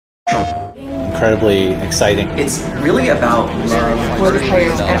incredibly exciting. It's really about love for the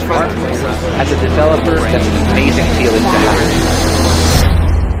player's effort. As a developer, that's an amazing feeling to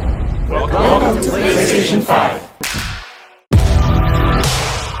have. Welcome to PlayStation 5.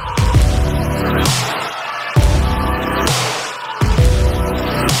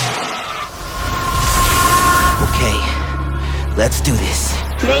 Okay, let's do this.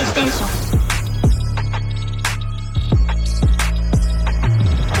 PlayStation.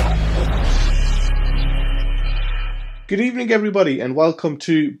 Good evening, everybody, and welcome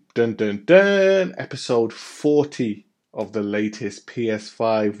to episode 40 of the latest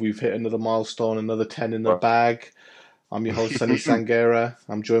PS5. We've hit another milestone, another 10 in the bag. I'm your host, Sunny Sangera.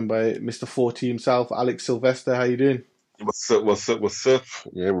 I'm joined by Mr. 40 himself, Alex Sylvester. How you doing? What's up?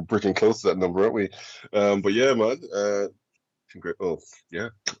 Yeah, we're bridging close to that number, aren't we? But yeah, man.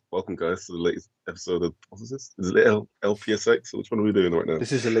 Welcome, guys, to the latest episode of, what is this? Is it LPSX? Which one are we doing right now?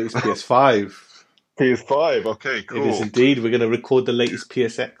 This is the latest PS5. PS5, okay, cool. It is indeed. We're going to record the latest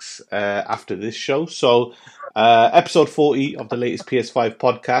PSX after this show. So, episode 40 of the latest PS5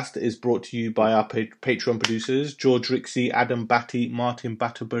 podcast is brought to you by our Patreon producers, George Rixey, Adam Batty, Martin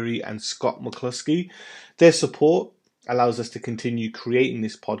Batterbury, and Scott McCluskey. Their support allows us to continue creating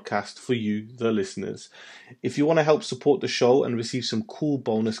this podcast for you, the listeners. If you want to help support the show and receive some cool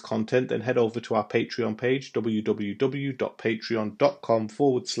bonus content, then head over to our Patreon page,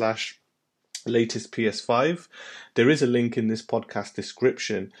 www.patreon.com/latest PS5. There is a link in this podcast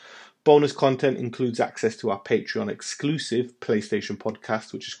description. Bonus content includes access to our Patreon exclusive PlayStation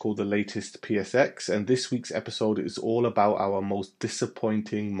podcast, which is called The Latest PSX. And this week's episode is all about our most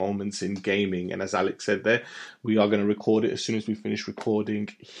disappointing moments in gaming. And as Alex said there, we are going to record it as soon as we finish recording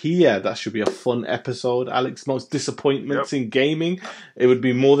here. That should be a fun episode. Alex, most disappointments in gaming. It would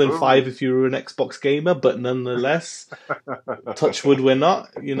be more than 5 if you were an Xbox gamer, but nonetheless, touch wood, we're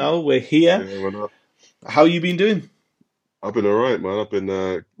not. You know, we're here. Yeah, we're not. How you been doing? I've been alright, man. I've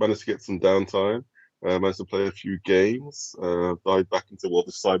been managed to get some downtime. Managed to play a few games. Dived back into World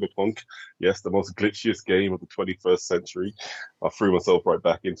of Cyberpunk. Yes, the most glitchiest game of the 21st century. I threw myself right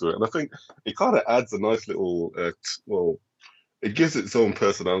back into it, and I think it kind of adds a nice little. It gives its own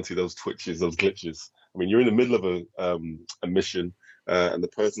personality. Those twitches, those glitches. I mean, you're in the middle of a mission, and the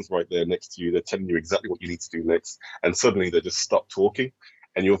person's right there next to you. They're telling you exactly what you need to do next, and suddenly they just stop talking,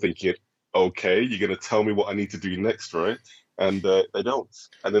 and you're thinking, okay, you're going to tell me what I need to do next, right? And they don't.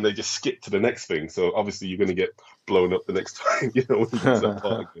 And then they just skip to the next thing. So obviously you're going to get blown up the next time, you know, when you get that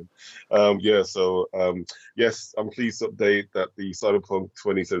part again. Yes, I'm pleased to update that the Cyberpunk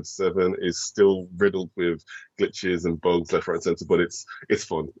 2077 is still riddled with glitches and bugs left, right, and center, but it's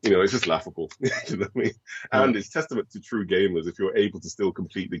fun. You know, it's just laughable. You know what I mean? And it's testament to true gamers if you're able to still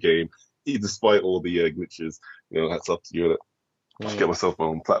complete the game, despite all the glitches. You know, that's up to you. To get myself my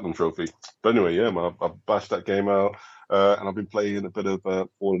own platinum trophy. But anyway, yeah, man, I've bashed that game out, and I've been playing a bit of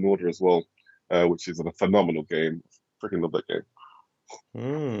Fallen Order as well, which is a phenomenal game. Freaking love that game.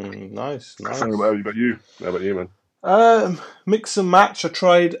 Nice. How about you? How about you, man? Mix and match. I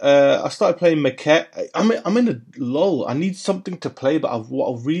tried. I started playing Maquette. I'm in a lull. I need something to play, but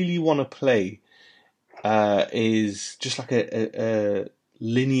what I really want to play is just like a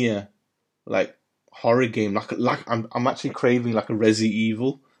linear, like, horror game. Like I'm actually craving like a Resi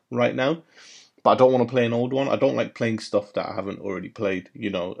Evil right now, but I don't want to play an old one. I don't like playing stuff that I haven't already played. You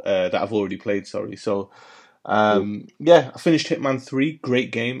know, that I've already played. Sorry. So, yeah, I finished Hitman 3.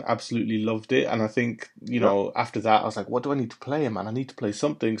 Great game. Absolutely loved it. And I think, you know, after that, I was like, what do I need to play, man? I need to play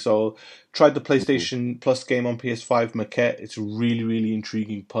something. So, tried the PlayStation Plus game on PS5, Maquette. It's a really, really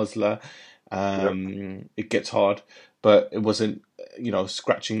intriguing puzzler. It gets hard, but it wasn't, you know,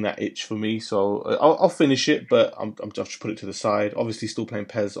 scratching that itch for me. So I'll finish it, but I'll just put it to the side. Obviously, still playing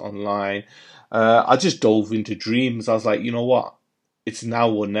PES Online. I just dove into Dreams. I was like, you know what? It's now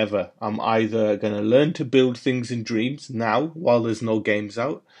or never. I'm either going to learn to build things in Dreams now while there's no games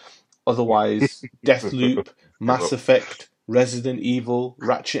out. Otherwise, Deathloop, Mass Effect, Resident Evil,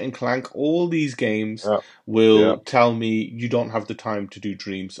 Ratchet and Clank, all these games will tell me you don't have the time to do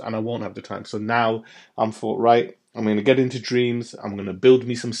Dreams, and I won't have the time. So now I'm thought, right, I'm going to get into Dreams, I'm going to build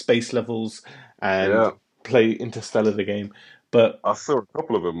me some space levels and play Interstellar the game. But I saw a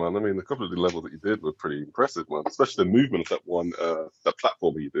couple of them, man. I mean, a couple of the levels that you did were pretty impressive, man. Especially the movement of that one, that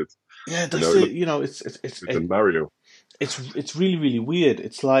platform you did. Yeah, that's it. You know, it's Mario. It's really, really weird.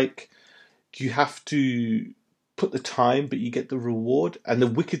 It's like you have to put the time, but you get the reward. And the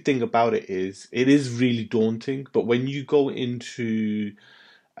wicked thing about it is really daunting. But when you go into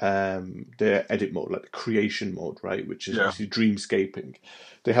the edit mode, like the creation mode, right, which is obviously dreamscaping,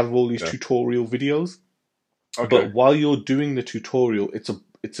 they have all these tutorial videos. Okay. But while you're doing the tutorial,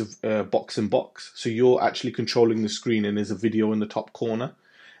 a box in box. So you're actually controlling the screen, and there's a video in the top corner,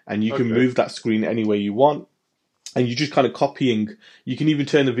 and you can move that screen any way you want. And you're just kind of copying. You can even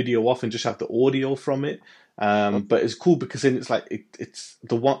turn the video off and just have the audio from it. But it's cool because then it's like it's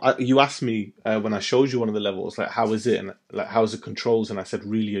the one you asked me when I showed you one of the levels, like how is it and like how's the controls, and I said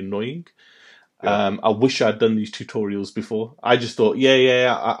really annoying. I wish I'd done these tutorials before. I just thought,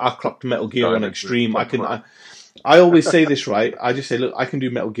 I clocked Metal Gear on Extreme. I always say this, right? I just say, look, I can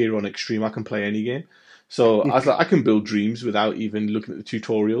do Metal Gear on Extreme. I can play any game. So I was like, I can build Dreams without even looking at the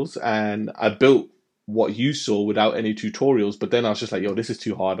tutorials, and I built what you saw without any tutorials. But then I was just like, yo, this is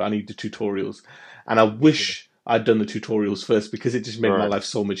too hard. I need the tutorials. And I wish I'd done the tutorials first because it just made my life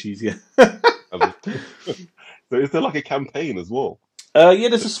so much easier. So is there like a campaign as well?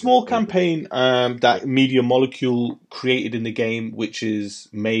 There's a small campaign that Media Molecule created in the game, which is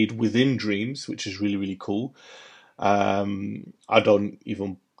made within Dreams, which is really, really cool. I don't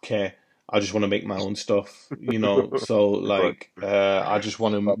even care. I just want to make my own stuff, you know. So, like, I just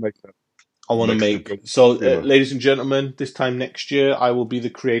want to. I want to make. So, ladies and gentlemen, this time next year, I will be the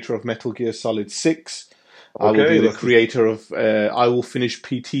creator of Metal Gear Solid 6. I will be the creator of. I will finish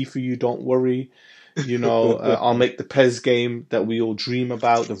PT for you. Don't worry. You know, I'll make the PES game that we all dream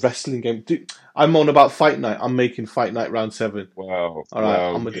about, the wrestling game. Dude, I'm on about Fight Night. I'm making Fight Night Round 7. Wow. All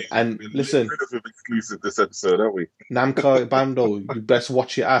right. And listen. Exclusive this episode, aren't we? Namco Bandai, you best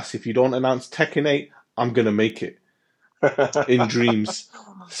watch your ass. If you don't announce Tekken 8, I'm going to make it. In Dreams.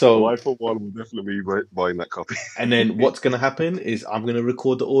 So I, for one, will definitely be buying that copy. And then what's going to happen is I'm going to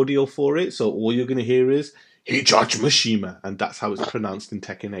record the audio for it. So all you're going to hear is Hijachi Mishima. And that's how it's pronounced in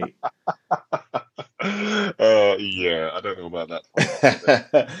Tekken 8. I don't know about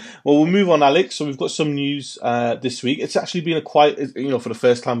that. Well, we'll move on, Alex. So we've got some news this week. It's actually been a quiet, for the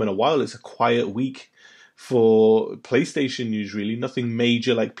first time in a while, it's a quiet week for PlayStation news, really. Nothing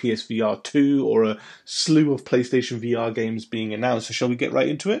major like PSVR 2 or a slew of PlayStation VR games being announced. So shall we get right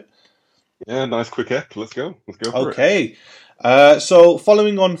into it? Yeah, nice quick ep. Let's go for it. Okay. So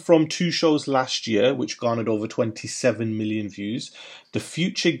following on from 2 shows last year, which garnered over 27 million views, the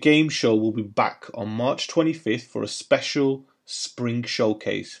Future Game Show will be back on March 25th for a special spring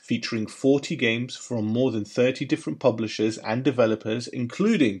showcase featuring 40 games from more than 30 different publishers and developers,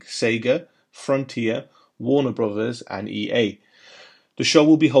 including Sega, Frontier, Warner Brothers, and EA. The show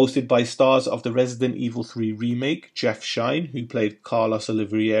will be hosted by stars of the Resident Evil 3 remake, Jeff Shine, who played Carlos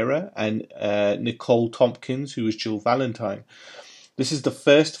Oliveira, and Nicole Tompkins, who was Jill Valentine. This is the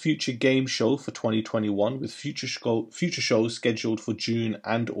first Future Game Show for 2021, with future shows scheduled for June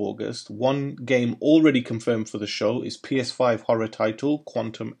and August. One game already confirmed for the show is PS5 horror title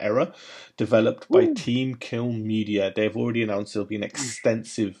Quantum Error, developed by Team Kill Media. They've already announced there'll be an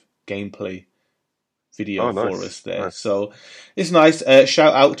extensive gameplay video for us there. Nice. So it's nice.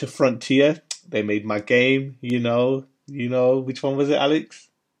 Shout out to Frontier. They made my game, you know. Which one was it, Alex?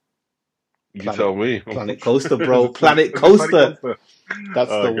 You tell me. Planet Coaster, bro. Planet Coaster. That's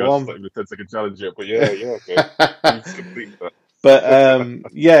the one. Like the 10-second challenge yet, but okay.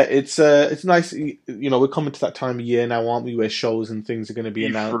 But it's nice. We're coming to that time of year now, aren't we, where shows and things are going to be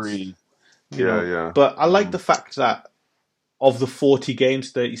announced. Yeah. But I like the fact that of the 40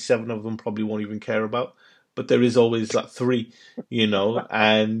 games, 37 of them probably won't even care about. But there is always that 3,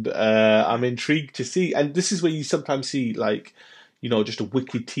 and I'm intrigued to see. And this is where you sometimes see, like, just a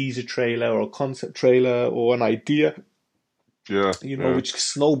wicked teaser trailer or a concept trailer or an idea, which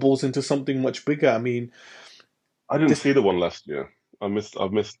snowballs into something much bigger. I mean, I didn't see the one last year. I've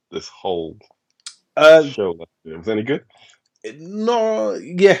missed this whole show last year. Was it any good? No,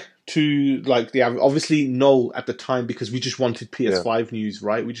 to like the obviously no at the time because we just wanted PS5 news,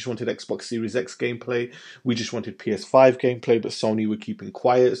 right? We just wanted Xbox Series X gameplay. We just wanted PS5 gameplay, but Sony were keeping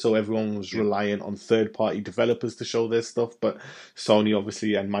quiet, so everyone was reliant on third-party developers to show their stuff. But Sony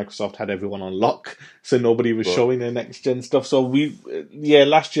obviously and Microsoft had everyone on lock, so nobody was showing their next-gen stuff. So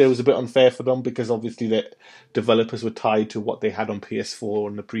last year was a bit unfair for them because obviously the developers were tied to what they had on PS4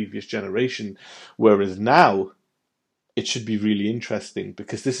 in the previous generation, whereas now it should be really interesting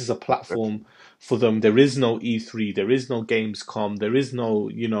because this is a platform for them. There is no E3, there is no Gamescom, there is no,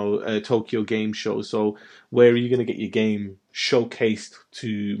 Tokyo Game Show. So where are you going to get your game showcased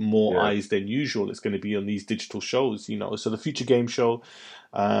to more eyes than usual? It's going to be on these digital shows, So the Future Game Show,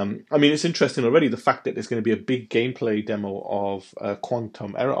 it's interesting already, the fact that there's going to be a big gameplay demo of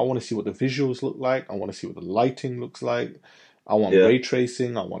Quantum Error. I want to see what the visuals look like. I want to see what the lighting looks like. I want ray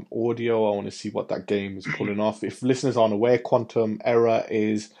tracing, I want audio, I want to see what that game is pulling off. If listeners aren't aware, Quantum Error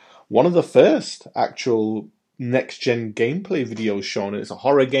is one of the first actual next-gen gameplay videos shown. It's a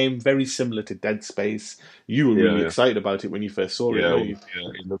horror game, very similar to Dead Space. You were really excited about it when you first saw it, weren't you? Yeah,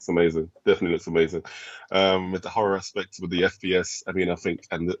 it looks amazing. Definitely looks amazing. With the horror aspects, with the FPS, I mean, I think,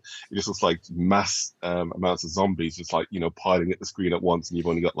 and it just looks like mass amounts of zombies just like, piling at the screen at once, and you've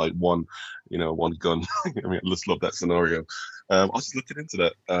only got like one gun. I mean, I just love that scenario. I was looking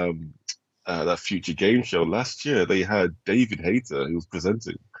into that Future Game Show last year. They had David Hayter who was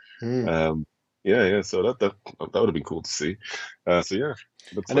presenting. So that would have been cool to see. And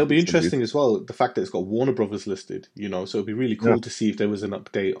it'll be interesting as well, the fact that it's got Warner Brothers listed, so it'd be really cool to see if there was an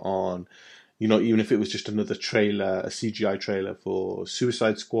update on, even if it was just another trailer, a CGI trailer for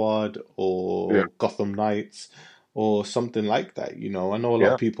Suicide Squad or Gotham Knights or something like that. I know a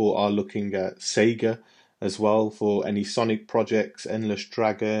lot of people are looking at Sega as well for any Sonic projects, Endless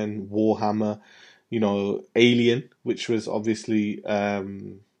Dragon, Warhammer, Alien, which was obviously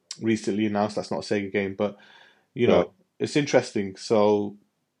recently announced. That's not a Sega game, but it's interesting. So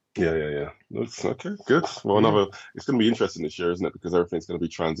Looks okay, good. Well, it's going to be interesting this year, isn't it? Because everything's going to be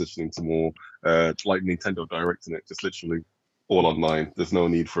transitioning to more like Nintendo Direct, and it just literally all online. There's no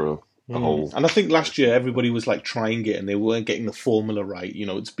need for a whole. And I think last year everybody was like trying it, and they weren't getting the formula right.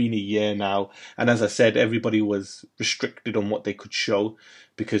 It's been a year now, and as I said, everybody was restricted on what they could show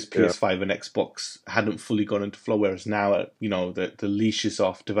because PS5 and Xbox hadn't fully gone into flow. Whereas now, the leash is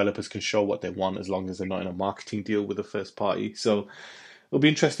off. Developers can show what they want as long as they're not in a marketing deal with a first party. So it'll be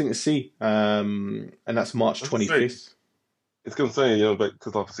interesting to see. And that's March 25th. It's going to say,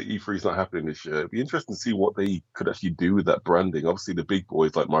 because obviously E3 is not happening this year. It'd be interesting to see what they could actually do with that branding. Obviously, the big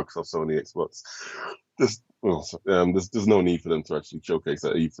boys like Microsoft, Sony, Xbox, there's no need for them to actually showcase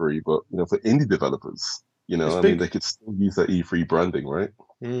at E3. But for indie developers, they could still use that E3 branding, right?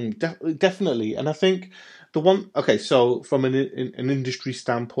 Definitely. And I think so from an industry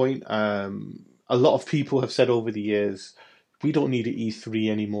standpoint, a lot of people have said over the years, we don't need an E3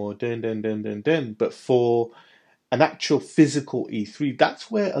 anymore. But for an actual physical E3,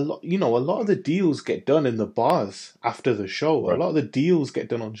 that's where a lot of the deals get done in the bars after the show. Right. A lot of the deals get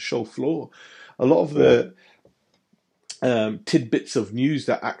done on the show floor. A lot of the tidbits of news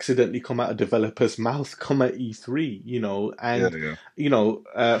that accidentally come out of developers' mouth come at E3,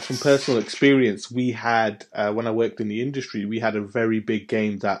 from personal experience, we had, when I worked in the industry, we had a very big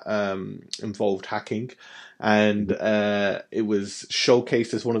game that involved hacking, and it was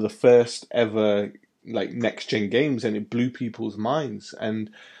showcased as one of the first ever next gen games, and it blew people's minds.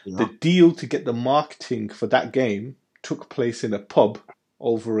 And the deal to get the marketing for that game took place in a pub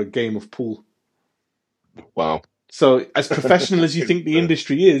over a game of pool. Wow. So as professional as you think the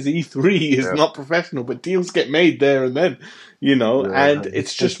industry is, E3 is not professional, but deals get made there and then, and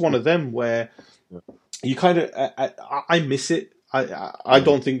it's just one of them where you kind of, I miss it. I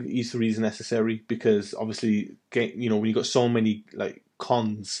don't think E3 is necessary because obviously, when you got so many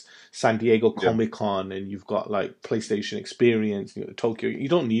cons, San Diego Comic Con, and you've got PlayStation Experience, Tokyo, you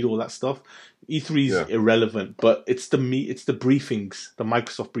don't need all that stuff. E3 is irrelevant, but it's the briefings, the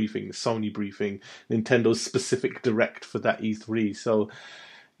Microsoft briefing, the Sony briefing, Nintendo's specific direct for that E3. So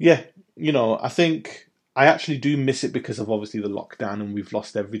I think I actually do miss it because of obviously the lockdown and we've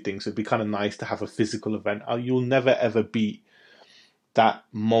lost everything. So it'd be kind of nice to have a physical event. You'll never ever beat that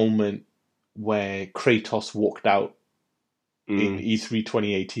moment where Kratos walked out in E3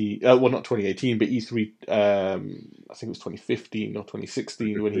 2018. Well, not 2018, but E3, I think it was 2015 or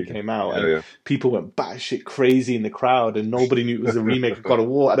 2016 when he came out. And people went batshit crazy in the crowd, and nobody knew it was a remake of God of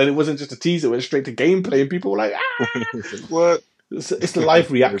War. And then it wasn't just a teaser, it went straight to gameplay, and people were like, what? It's the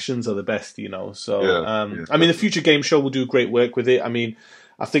live reactions are the best, So, I mean, the Future Game Show will do great work with it. I mean,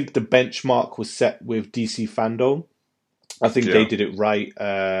 I think the benchmark was set with DC Fandom. I think they did it right.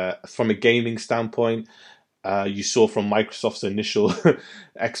 From a gaming standpoint, you saw from Microsoft's initial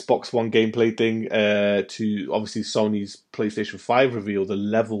Xbox One gameplay thing to obviously Sony's PlayStation 5 reveal, the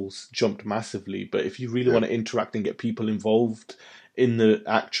levels jumped massively. But if you really want to interact and get people involved in the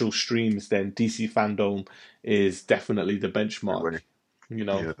actual streams, then DC Fandom is definitely the benchmark,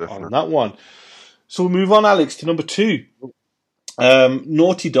 on that one. So we'll move on, Alex, to number 2.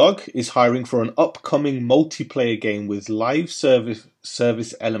 Naughty Dog is hiring for an upcoming multiplayer game with live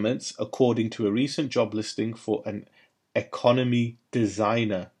service elements, according to a recent job listing for an economy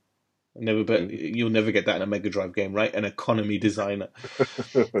designer. You'll never get that in a Mega Drive game, right? An economy designer.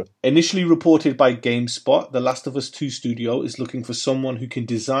 Initially reported by GameSpot, The Last of Us 2 studio is looking for someone who can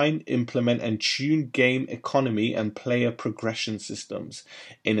design, implement, and tune game economy and player progression systems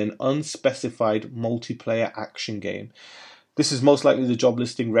in an unspecified multiplayer action game. This is most likely the job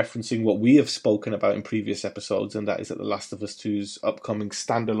listing referencing what we have spoken about in previous episodes, and that is that The Last of Us 2's upcoming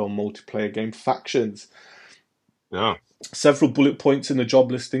standalone multiplayer game, Factions. Yeah. Several bullet points in the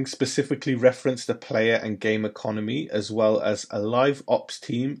job listing specifically reference the player and game economy, as well as a live ops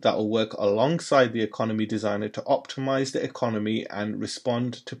team that will work alongside the economy designer to optimize the economy and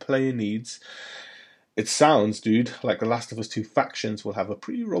respond to player needs. It sounds, dude, like The Last of Us 2 Factions will have a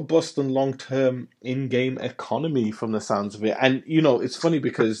pretty robust and long-term in-game economy from the sounds of it. And, you know, it's funny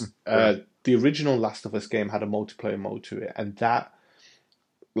because the original Last of Us game had a multiplayer mode to it, and that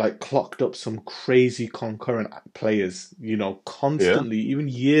like clocked up some crazy concurrent players, you know, constantly, even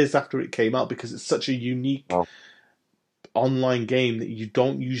years after it came out, because it's such a unique online game that you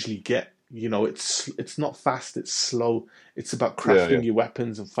don't usually get. You know, it's not fast, it's slow. It's about crafting your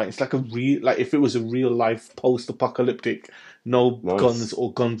weapons and fighting. It's like if it was a real life post-apocalyptic, no guns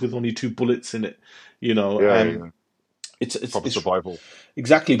or guns with only 2 bullets in it. You know, It's proper survival.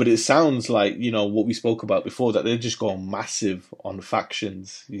 Exactly, but it sounds like, you know, what we spoke about before, that they're just going massive on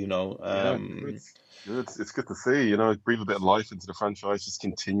factions, you know. It's good to see, you know, breathe a bit of life into the franchise, just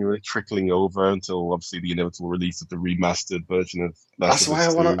continually trickling over until obviously the inevitable release of the remastered version of Last of Us 2.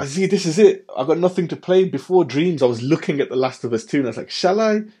 That's why I want to see. This is it. I've got nothing to play. Before Dreams, I was looking at The Last of Us 2 and I was like, shall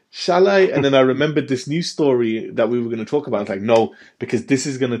I? And then I remembered this new story that we were going to talk about. I was like, no, because this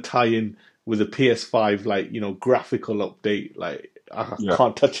is going to tie in with a PS5, like, you know, graphical update. Like, I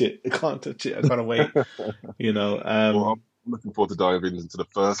can't touch it. I can't wait. You know. Well, I'm looking forward to diving into the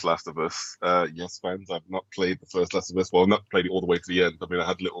first Last of Us. Yes, fans, I've not played the first Last of Us. Well, I've not played it all the way to the end. I mean, I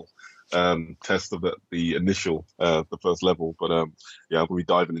had a little test of the initial, the first level. But I'm going to be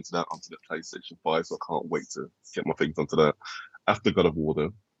diving into that onto the PlayStation 5, so I can't wait to get my fingers onto that. After God of War,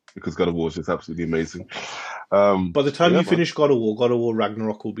 though, because God of War is just absolutely amazing. By the time you finish God of War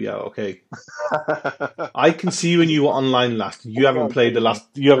Ragnarok will be out. Okay, I can see when you were online last. You haven't played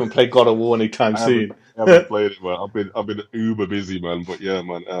God of War anytime soon. I haven't played it, man. I've been uber busy, man. But yeah,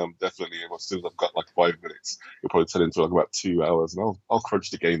 man, definitely. As soon as I've got like 5 minutes, it'll probably turn into like about 2 hours, and I'll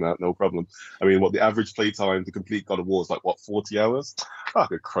crunch the game out, no problem. I mean, what the average play time to complete God of War is like 40 hours? I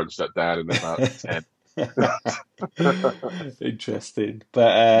could crunch that down in about 10. Interesting,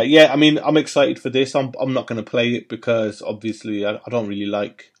 but I mean, I'm excited for this. I'm not going to play it because obviously I don't really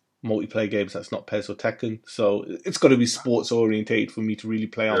like multiplayer games that's not PES or Tekken, so it's got to be sports orientated for me to really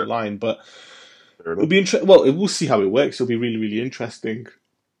play online. But it'll be we'll see how it works. It'll be really, really interesting.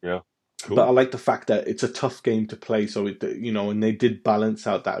 Yeah. Cool. But I like the fact that it's a tough game to play, so it, you know, and they did balance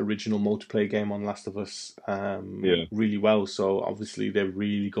out that original multiplayer game on Last of Us really well. So obviously they're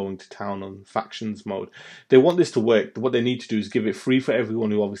really going to town on factions mode. They want this to work. What they need to do is give it free for everyone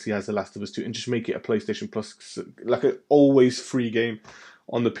who obviously has the Last of Us 2, and just make it a PlayStation Plus, like an always free game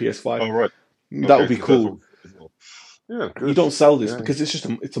on the PS5. Oh right, that would be cool. Yeah, good. You don't sell this because it's just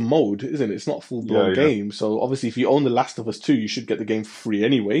it's a mode, isn't it? It's not a full blown game. So obviously, if you own the Last of Us 2, you should get the game for free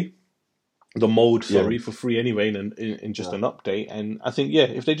anyway. The mode, for free anyway, in just an update. And I think,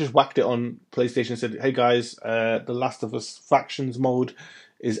 if they just whacked it on PlayStation and said, hey guys, the Last of Us Factions mode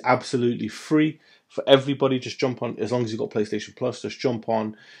is absolutely free for everybody. Just jump on, as long as you've got PlayStation Plus, just jump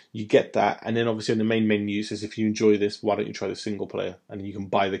on, you get that. And then obviously in the main menu says, if you enjoy this, why don't you try the single player? And then you can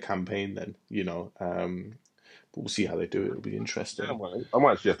buy the campaign then, you know. But we'll see how they do it. It'll be interesting. Yeah, I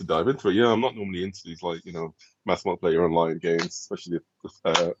might actually have to dive into it. Yeah, I'm not normally into these, like, you know, mass multiplayer online games, especially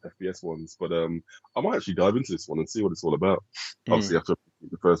the FPS ones. But I might actually dive into this one and see what it's all about. Obviously, after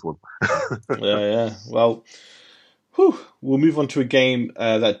the first one. Yeah. Well, we'll move on to a game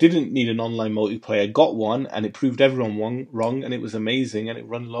that didn't need an online multiplayer, got one, and it proved everyone wrong, and it was amazing, and it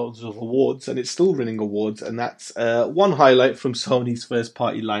won loads of awards, and it's still winning awards. And that's one highlight from Sony's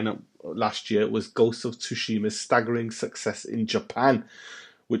first-party lineup last year was Ghost of Tsushima's staggering success in Japan,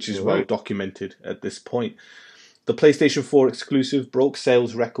 which is well documented at this point. The PlayStation 4 exclusive broke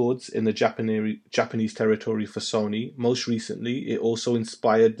sales records in the Japanese territory for Sony. Most recently, it also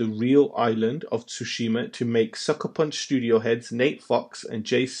inspired the real island of Tsushima to make Sucker Punch studio heads Nate Fox and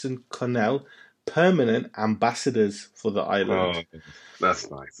Jason Connell permanent ambassadors for the island. Oh,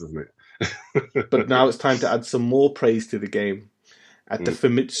 that's nice, isn't it? But now it's time to add some more praise to the game. At the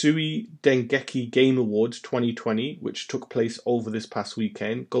Famitsu Dengeki Game Awards 2020, which took place over this past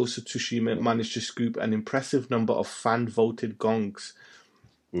weekend, Ghost of Tsushima managed to scoop an impressive number of fan-voted gongs.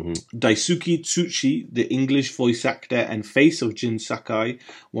 Daisuke Tsuchi, the English voice actor and face of Jin Sakai,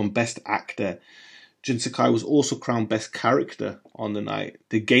 won Best Actor. Jin Sakai was also crowned Best Character on the night.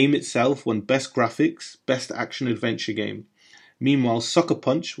 The game itself won Best Graphics, Best Action Adventure Game. Meanwhile, Sucker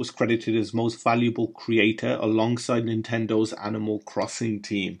Punch was credited as Most Valuable Creator alongside Nintendo's Animal Crossing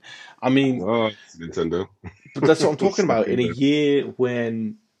team. I mean... Oh, it's Nintendo. But that's what I'm talking about. In a year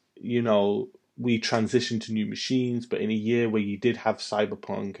when, you know, we transitioned to new machines, but in a year where you did have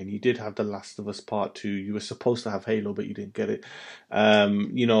Cyberpunk and you did have The Last of Us Part 2, you were supposed to have Halo, but you didn't get it.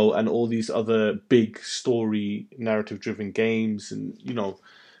 You know, and all these other big story narrative driven games. And, you know,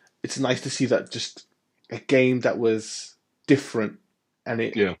 it's nice to see that just a game that was different, and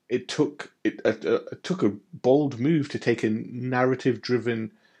it took a bold move to take a narrative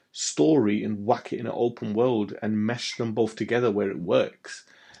driven story and whack it in an open world and mesh them both together where it works.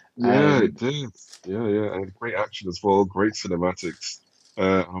 Yeah, it did. Yeah, and great action as well, great cinematics.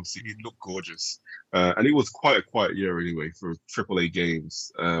 Obviously, it looked gorgeous, and it was quite a quiet year anyway for AAA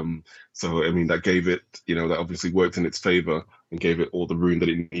games. So I mean, that gave it, you know, that obviously worked in its favor and gave it all the room that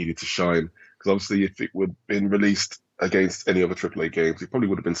it needed to shine. Because obviously, if it would have been released against any other AAA games, it probably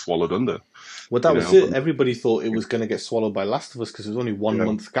would have been swallowed under. Well, that was it. Everybody thought it was going to get swallowed by Last of Us because there was only 1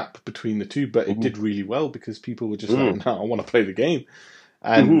 month gap between the two, but it did really well because people were just like, "No, I want to play the game."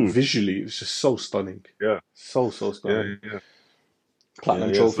 And visually, it was just so stunning. Yeah. So stunning. Yeah.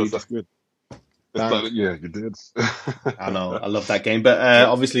 Platinum trophy. So that's good. Yeah, you did. I know. I love that game. But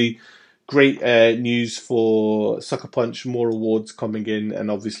obviously, great news for Sucker Punch. More awards coming in.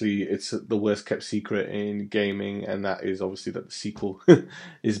 And obviously, it's the worst kept secret in gaming. And that is obviously that the sequel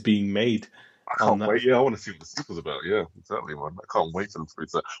is being made. I can't wait. Yeah, I want to see what the sequel's about. Yeah, exactly, man. I can't wait for them to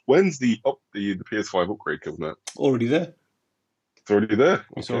release that. When's the PS5 upgrade coming out? Already there. It's already there.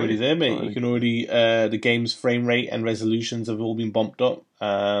 It's already there, mate. Right. You can already the game's frame rate and resolutions have all been bumped up,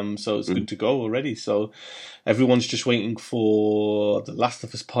 so it's good to go already. So everyone's just waiting for the Last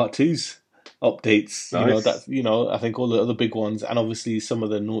of Us Part 2's updates. Nice. You know, I think all the other big ones, and obviously some of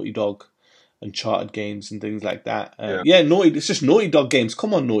the Naughty Dog Uncharted games and things like that. It's just Naughty Dog games.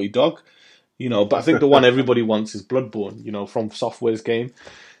 Come on, Naughty Dog. You know, but I think the one everybody wants is Bloodborne. You know, from Software's game,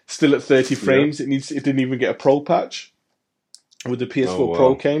 still at 30 frames. It didn't even get a pro patch with the PS4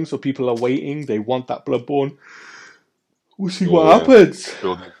 Pro came, so people are waiting. They want that Bloodborne. We'll see what happens.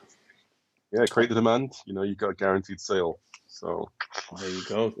 Yeah, create the demand. You know, you got a guaranteed sale. So there you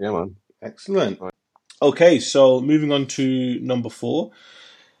go. Yeah, man. Excellent. Okay, so moving on to number 4.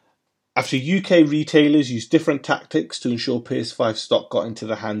 After UK retailers used different tactics to ensure PS5 stock got into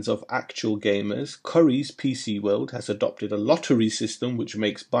the hands of actual gamers, Curry's PC World has adopted a lottery system which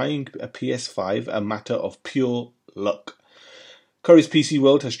makes buying a PS5 a matter of pure luck. Curry's PC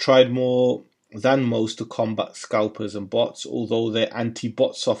World has tried more than most to combat scalpers and bots, although their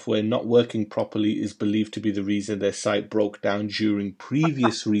anti-bot software not working properly is believed to be the reason their site broke down during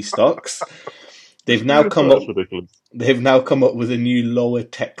previous restocks. They've now come up with a new lower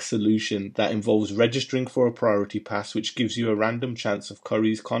tech solution that involves registering for a priority pass, which gives you a random chance of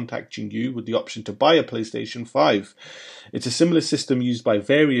Curry's contacting you with the option to buy a PlayStation 5. It's a similar system used by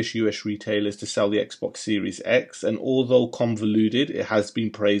various US retailers to sell the Xbox Series X, and although convoluted, it has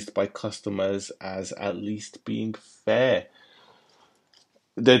been praised by customers as at least being fair.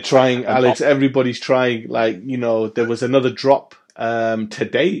 They're trying, Alex, everybody's trying, like, you know, there was another drop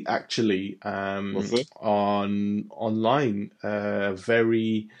today actually online. A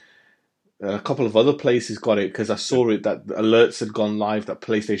couple of other places got it because I saw it that alerts had gone live that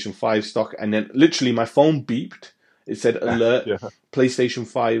PlayStation 5 stock, and then literally my phone beeped. It said alert PlayStation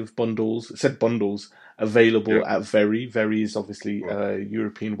 5 bundles. It said bundles available at Very. Very is obviously a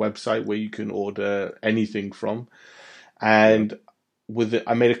European website where you can order anything from. And with it,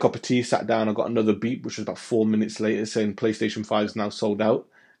 I made a cup of tea, sat down, I got another beep, which was about 4 minutes later, saying PlayStation 5 is now sold out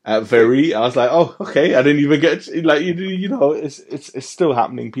at Very. I was like, oh, okay. I didn't even get you know, it's still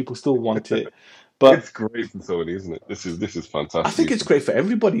happening. People still want it, but it's great for Sony, isn't it? This is fantastic. I think it's great for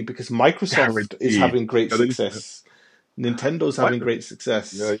everybody because Microsoft is having great success. Nintendo's having great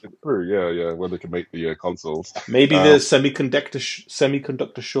success. Yeah, it's true. Yeah. When they can make the consoles. Maybe the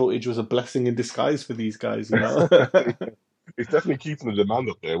semiconductor shortage was a blessing in disguise for these guys. You know. It's definitely keeping the demand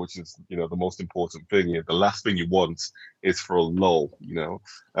up there, which is, you know, the most important thing. You know, the last thing you want is for a lull, you know,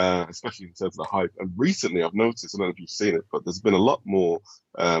 especially in terms of the hype. And recently, I've noticed, I don't know if you've seen it, but there's been a lot more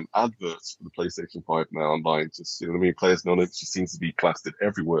adverts for the PlayStation 5 now online. Just, you know what I mean? Players know it just seems to be plastered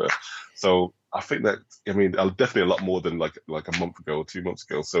everywhere. So I think that, I mean, definitely a lot more than like a month ago or 2 months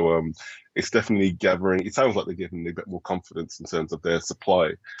ago. So it's definitely gathering. It sounds like they're giving a bit more confidence in terms of their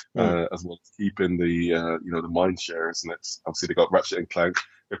supply, as well as keeping the you know, the mind shares. And it's obviously they got Ratchet and Clank,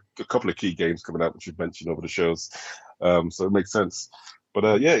 a couple of key games coming out which you've mentioned over the shows. So it makes sense.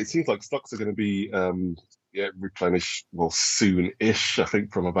 But yeah, it seems like stocks are going to be replenished soon-ish. I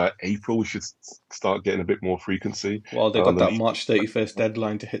think from about April we should start getting a bit more frequency. Well, they got that March 31st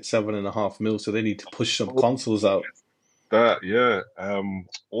deadline to hit 7.5 mil, so they need to push some consoles out.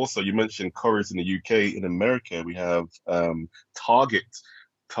 Also, you mentioned Curry's in the UK. In America, we have Target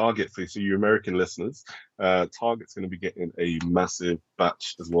Target, for so you American listeners, Target's going to be getting a massive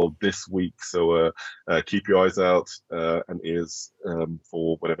batch as well this week. So keep your eyes out and ears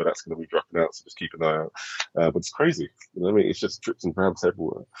for whenever that's going to be dropping out. So just keep an eye out. But it's crazy. You know what I mean? It's just drips and drabs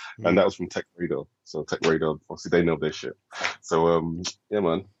everywhere. And that was from Tech Radar. So Tech Radar, obviously, they know their shit. So, yeah,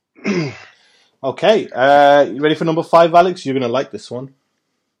 man. Okay. You ready for number 5, Alex? You're going to like this one.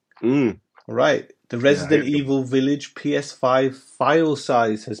 All right. The Resident Evil Village PS5 file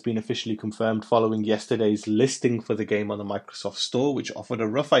size has been officially confirmed following yesterday's listing for the game on the Microsoft Store, which offered a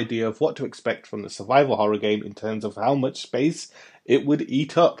rough idea of what to expect from the survival horror game in terms of how much space it would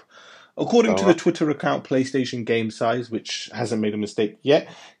eat up. According to the Twitter account PlayStation Game Size, which hasn't made a mistake yet,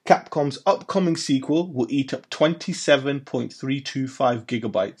 Capcom's upcoming sequel will eat up 27.325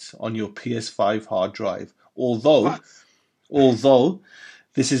 gigabytes on your PS5 hard drive, although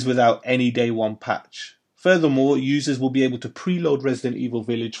this is without any day one patch. Furthermore, users will be able to preload Resident Evil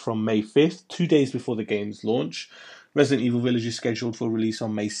Village from May 5th, 2 days before the game's launch. Resident Evil Village is scheduled for release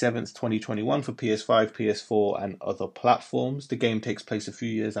on May 7th, 2021 for PS5, PS4 and other platforms. The game takes place a few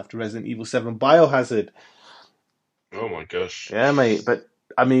years after Resident Evil 7 Biohazard. Oh my gosh. Yeah, mate, but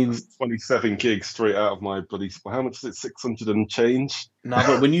I mean... That's 27 gigs straight out of my bloody... How much is it? 600 and change? No,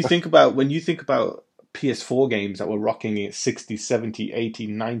 but when you think about PS4 games that were rocking at 60, 70, 80,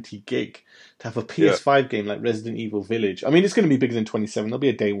 90 gig, to have a PS5 game like Resident Evil Village, I mean, it's going to be bigger than 27. There'll be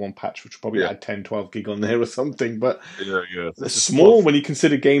a day one patch, which will probably add 10, 12 gig on there or something, but it's small when you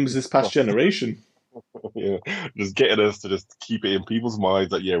consider games this past generation. Yeah, just getting us to just keep it in people's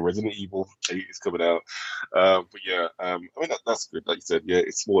minds that, Resident Evil 8 is coming out. I mean, that's good. Like you said,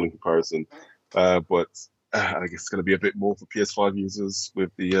 it's small in comparison, but I guess it's going to be a bit more for PS5 users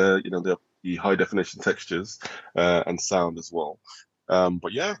with the high definition textures and sound as well.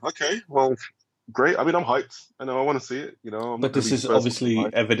 But yeah, okay, well, great. I mean, I'm hyped. I know I want to see it. But this is obviously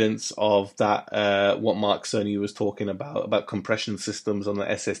evidence of that. What Mark Cerny was talking about compression systems on the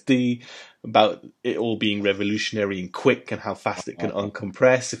SSD, about it all being revolutionary and quick, and how fast it can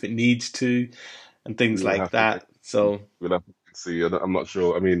uncompress if it needs to, and things like that. So we'll have to see. I'm not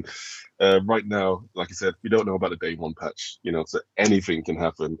sure. I mean, right now, like I said, we don't know about the day one patch. So anything can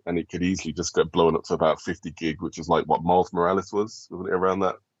happen, and it could easily just get blown up to about 50 gig, which is like what Miles Morales wasn't it, around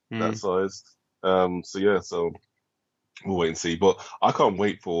that size? So we'll wait and see. But I can't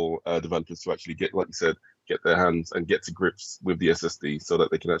wait for developers to actually get, like you said, get their hands and get to grips with the SSD so that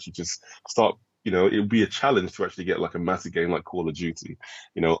they can actually just start. It would be a challenge to actually get like a massive game like Call of Duty,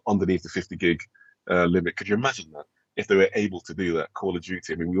 underneath the 50 gig limit. Could you imagine that? If they were able to do that, Call of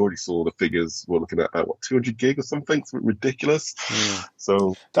Duty. I mean, we already saw the figures. We're looking at 200 gig or something. It's ridiculous.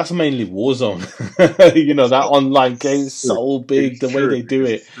 So that's mainly Warzone. That online game is so big. The way they do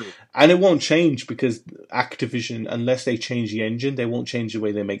it, and it won't change because Activision, unless they change the engine, they won't change the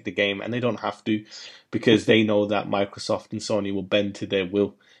way they make the game, and they don't have to because they know that Microsoft and Sony will bend to their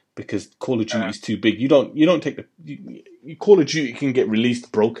will. Because Call of Duty is too big. You don't take Call of Duty can get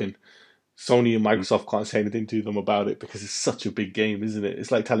released broken. Sony and Microsoft can't say anything to them about it because it's such a big game, isn't it?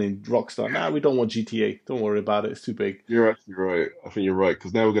 It's like telling Rockstar, "Nah, we don't want GTA. Don't worry about it. It's too big." You're actually right. I think you're right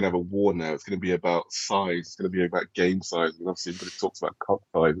because now we're going to have a war. Now it's going to be about size. It's going to be about game size. And obviously, everybody talks about cop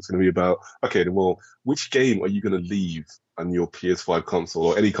size. It's going to be about which game are you going to leave on your PS5 console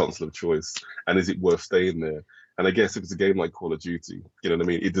or any console of choice, and is it worth staying there? And I guess if it's a game like Call of Duty, you know what I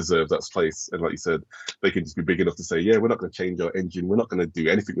mean, it deserves that place. And like you said, they can just be big enough to say, we're not going to change our engine. We're not going to do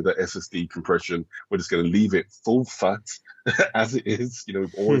anything with that SSD compression. We're just going to leave it full fat as it is,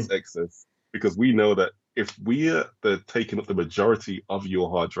 with all its excess. Because we know that if we're taking up the majority of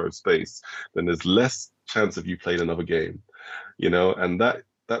your hard drive space, then there's less chance of you playing another game, and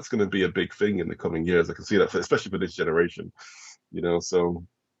that's going to be a big thing in the coming years. I can see that, especially for this generation, so...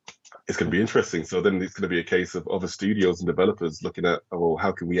 It's going to be interesting. So then it's going to be a case of other studios and developers looking at,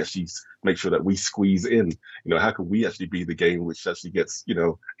 how can we actually make sure that we squeeze in? How can we actually be the game which actually gets,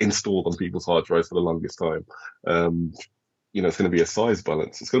 installed on people's hard drives for the longest time? It's going to be a size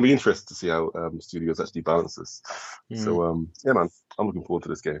balance. It's going to be interesting to see how studios actually balance this. So, man, I'm looking forward to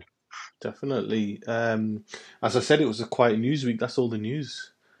this game. Definitely. As I said, it was a quiet news week. That's all the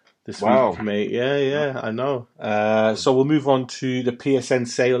news. This week, mate. Yeah, I know. So we'll move on to the PSN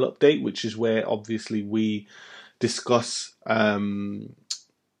sale update, which is where obviously we discuss the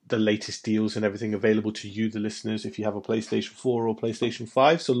latest deals and everything available to you, the listeners, if you have a PlayStation 4 or PlayStation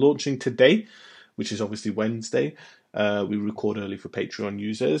 5. So launching today, which is obviously Wednesday. We record early for Patreon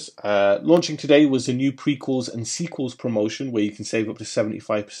users. Launching today was the new prequels and sequels promotion where you can save up to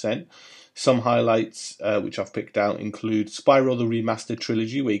 75%. Some highlights which I've picked out include Spyro the Remastered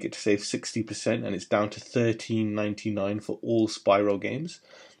Trilogy, where you get to save 60%, and it's down to $13.99 for all Spyro games.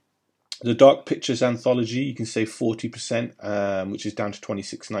 The Dark Pictures Anthology, you can save 40%, which is down to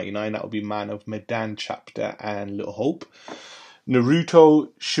 $26.99. That will be Man of Medan Chapter and Little Hope.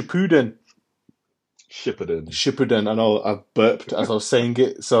 Naruto Shippuden. I know I burped as I was saying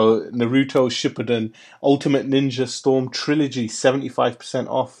it. So Naruto Shippuden Ultimate Ninja Storm Trilogy, 75%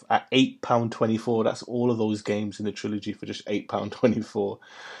 off at £8.24. That's all of those games in the trilogy for just £8.24.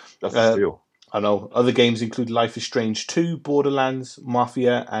 That's a steal. I know. Other games include Life is Strange 2, Borderlands,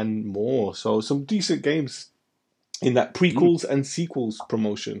 Mafia, and more. So some decent games in that prequels and sequels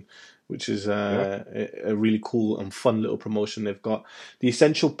promotion, which is a really cool and fun little promotion they've got. The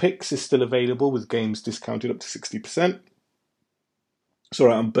Essential Picks is still available with games discounted up to 60%.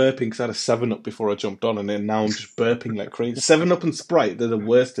 Sorry, I'm burping because I had a 7-Up before I jumped on, and then now I'm just burping like crazy. 7-Up and Sprite, they're the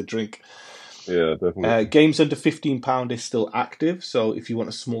worst to drink. Yeah, definitely. Games under £15 is still active, so if you want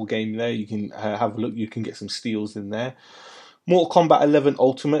a small game there, you can have a look. You can get some steals in there. Mortal Kombat 11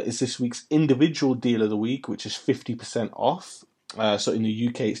 Ultimate is this week's individual deal of the week, which is 50% off. So in the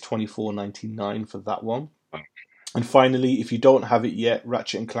UK, it's $24.99 for that one. And finally, if you don't have it yet,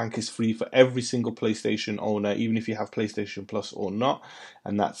 Ratchet & Clank is free for every single PlayStation owner, even if you have PlayStation Plus or not.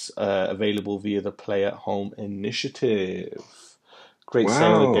 And that's available via the Play at Home initiative. Great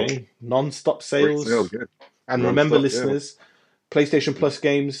sale again. Non-stop sales. And remember, listeners, PlayStation Plus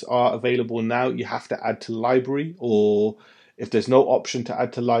games are available now. You have to add to library, or if there's no option to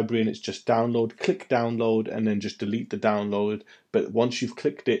add to library and it's just download, click download and then just delete the download. But once you've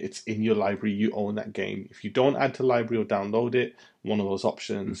clicked it, it's in your library. You own that game. If you don't add to library or download it, one of those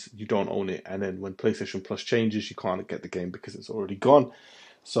options, you don't own it. And then when PlayStation Plus changes, you can't get the game because it's already gone.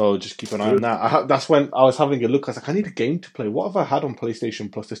 So just keep an eye on that. That's when I was having a look. I was like, I need a game to play. What have I had on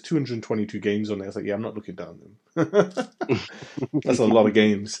PlayStation Plus? There's 222 games on there. I was like, yeah, I'm not looking down them. That's a lot of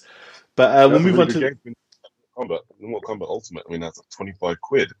games. But we'll move on to Mortal Kombat Ultimate. I mean, that's like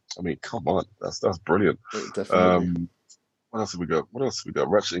 £25. I mean, come on, that's brilliant. Definitely. What else have we got?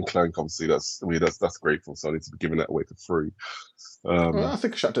 Ratchet and Clank, obviously. That's grateful. So I need to be giving that away for free. I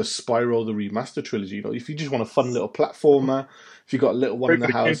think I should have to Spyro the Remaster Trilogy. You know, if you just want a fun little platformer, if you got a little one in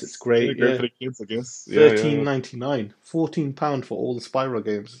the house, kids. It's great. Great for the kids, I guess. $13.99, £14 for all the Spyro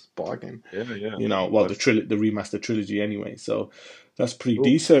games. It's a bargain. Yeah. You know, well, the Remaster Trilogy anyway. So that's pretty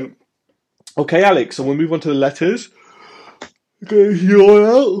decent. Okay, Alex. So we'll move on to the letters. Okay, yawn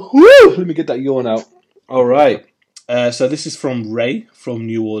out. Woo! Let me get that yawn out. All right. So this is from Ray from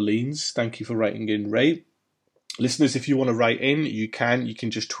New Orleans. Thank you for writing in, Ray. Listeners, if you want to write in, you can. You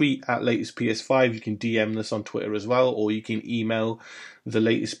can just tweet at latest PS5. You can DM us on Twitter as well, or you can email the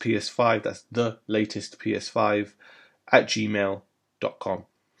latest PS5. That's the latest PS5 at gmail.com.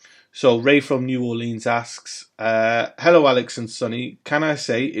 So Ray from New Orleans asks, hello Alex and Sonny, can I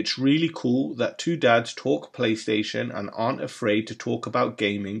say it's really cool that two dads talk PlayStation and aren't afraid to talk about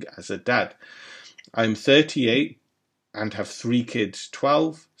gaming as a dad. I'm 38 and have 3 kids,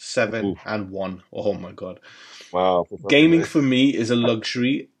 12, 7 and 1. Oh my god. Wow. Gaming for me is a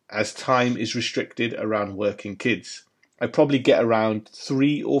luxury as time is restricted around working kids. I probably get around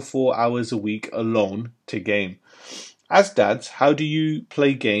 3 or 4 hours a week alone to game. As dads, how do you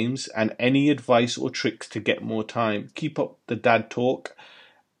play games, and any advice or tricks to get more time? Keep up the dad talk,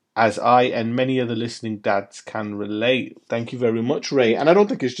 as I and many other listening dads can relate. Thank you very much, Ray. And I don't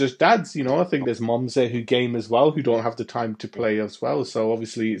think it's just dads, you know, I think there's moms there who game as well, who don't have the time to play as well. So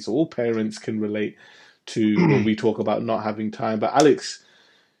obviously it's all parents can relate to when we talk about not having time. But Alex,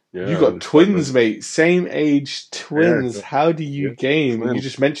 you got twins, mate. Same age twins. Yeah, how do you game? You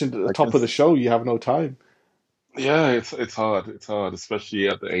just mentioned at the top of the show you have no time. Yeah, it's hard. It's hard, especially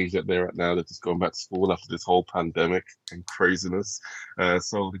at the age that they're at now. They're just going back to school after this whole pandemic and craziness.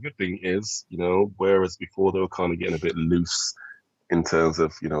 So the good thing is, you know, whereas before they were kind of getting a bit loose in terms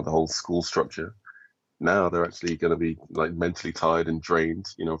of, you know, the whole school structure, now they're actually going to be like mentally tired and drained,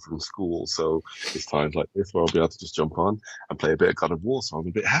 you know, from school. So it's times like this where I'll be able to just jump on and play a bit of God of War. So I'm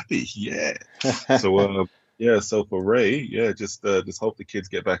a bit happy. Yeah. So, so for Ray, just hope the kids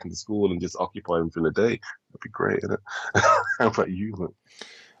get back into school and just occupy them for the day. That'd be great, isn't it? How about you, man?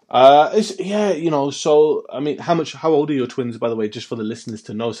 So I mean, how old are your twins, by the way, just for the listeners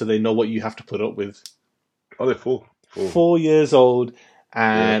to know, so they know what you have to put up with? Oh, they're 4. 4 years old,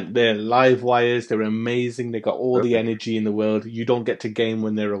 and they're live wires. They're amazing. They got all the energy in the world. You don't get to game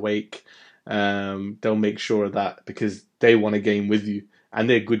when they're awake. They'll make sure of that because they want to game with you, and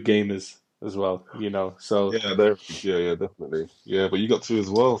they're good gamers as well, you know. So definitely. Yeah, but you got 2 as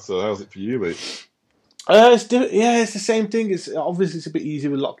well. So how's it for you, mate? It's the same thing. It's obviously it's a bit easier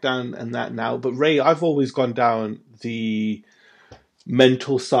with lockdown and that now. But Ray, I've always gone down the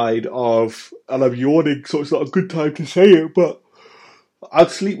mental side of, and I'm yawning, so it's not a good time to say it, but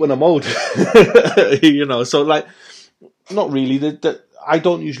I'd sleep when I'm old. So like, not really. I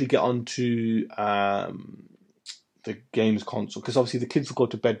don't usually get onto the games console because obviously the kids will go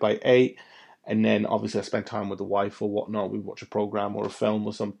to bed by 8. And then obviously I spend time with the wife or whatnot. We watch a program or a film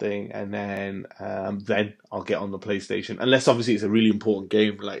or something, and then I'll get on the PlayStation. Unless obviously it's a really important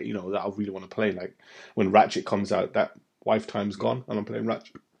game, like that I really want to play. Like when Ratchet comes out, that wife time's gone, and I'm playing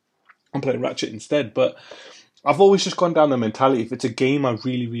Ratchet. I'm playing Ratchet instead. But I've always just gone down the mentality. If it's a game I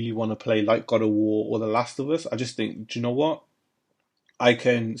really, really want to play, like God of War or The Last of Us, I just think, do you know what? I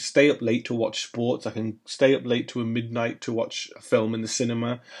can stay up late to watch sports. I can stay up late to a midnight to watch a film in the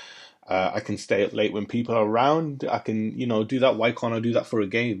cinema. I can stay up late when people are around. I can, do that. Why can't I do that for a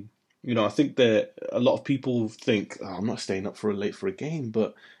game? I think that a lot of people think, I'm not staying up late for a game,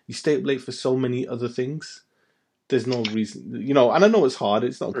 but you stay up late for so many other things. There's no reason, and I know it's hard.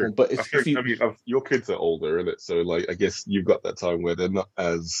 It's not important, but your kids are older, isn't it? So, like, I guess you've got that time where they're not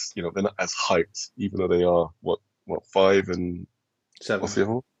as, they're not as hyped, even though they are what 5 and 7. What's the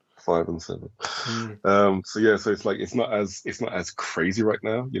other one? 5 and 7. So it's like it's not as crazy right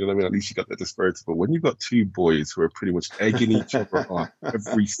now. You know what I mean? At least you got that disparity. But when you've got two boys who are pretty much egging each other on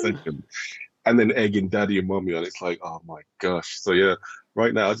every second, and then egging daddy and mommy on, it's like, oh my gosh. So yeah,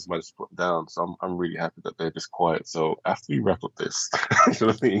 right now I just managed to put them down. So I'm really happy that they're just quiet. So after we wrap up this, you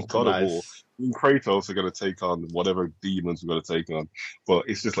know what I mean? God of War, and Kratos are going to take on whatever demons we're going to take on. But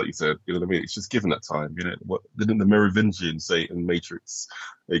it's just like you said, you know what I mean? It's just given that time. What didn't the Merovingian say in Matrix?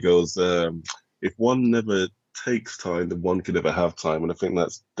 It goes, if one never takes time, then one can never have time. And I think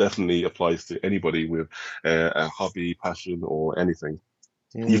that definitely applies to anybody with a hobby, passion, or anything.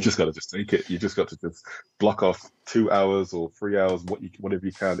 You've just got to just take it. You've just got to just block off 2 hours or 3 hours, whatever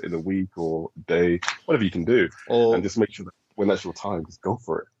you can in a week or a day, whatever you can do, and just make sure that when that's your time, just go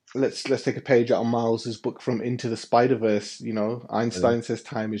for it. Let's take a page out of Miles's book from Into the Spider-Verse. Einstein says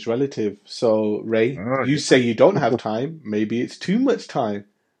time is relative. So Ray, you say you don't have time. Maybe it's too much time,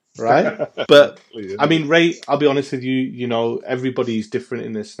 right? But I mean, Ray, I'll be honest with you. Everybody's different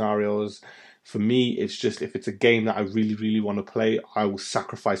in their scenarios. For me, it's just if it's a game that I really, really want to play, I will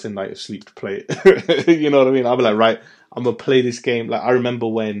sacrifice a night of sleep to play it. You know what I mean? I'll be like, right, I'm going to play this game. Like, I remember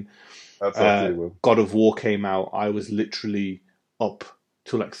when God of War came out, I was literally up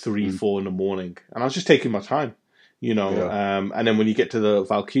till like 3, 4 in the morning. And I was just taking my time, and then when you get to the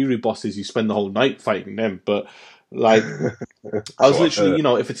Valkyrie bosses, you spend the whole night fighting them. But like, I was literally,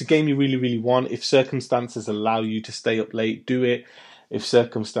 if it's a game you really, really want, if circumstances allow you to stay up late, do it. If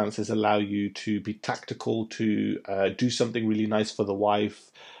circumstances allow you to be tactical, to do something really nice for the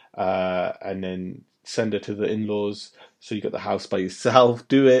wife, and then send her to the in-laws, so you got the house by yourself,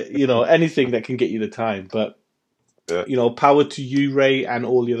 do it, anything that can get you the time. But, power to you, Ray, and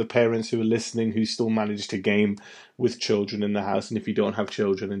all the other parents who are listening who still manage to game with children in the house. And if you don't have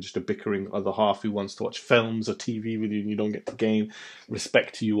children and just a bickering other half who wants to watch films or TV with you and you don't get to game,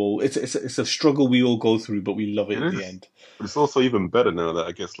 respect to you all. It's a struggle we all go through, but we love it in the end. But it's also even better now that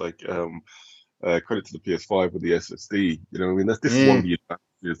I guess credit to the PS5 with the SSD. You know what I mean? This is one of the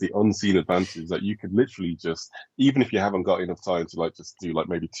advantages, the unseen advantage that you could literally just, even if you haven't got enough time to just do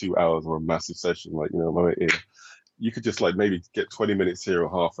maybe 2 hours or a massive session, you could just maybe get 20 minutes here or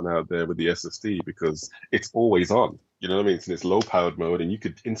half an hour there with the SSD because it's always on. You know what I mean? It's in its low powered mode and you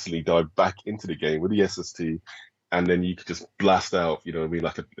could instantly dive back into the game with the SSD and then you could just blast out, you know what I mean,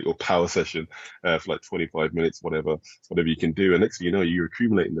 like a little power session for 25 minutes, whatever you can do. And next thing you know, you're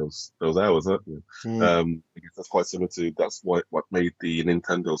accumulating those hours, aren't you? I guess that's quite similar to, that's what made the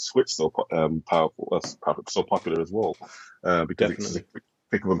Nintendo Switch so powerful, so popular as well. Because it's a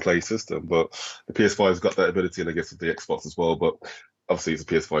pick up and play system, but the PS5's got that ability, and I guess with the Xbox as well. But obviously, it's a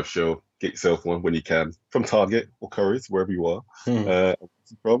PS5 show. Get yourself one when you can from Target or Currys, wherever you are.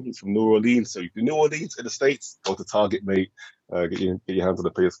 It's from New Orleans, so if you're New Orleans in the States, go to Target, mate. Get your hands on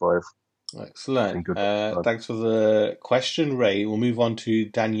the PS5. Excellent. Thanks for the question, Ray. We'll move on to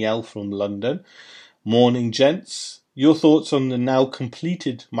Danielle from London. Morning, gents. Your thoughts on the now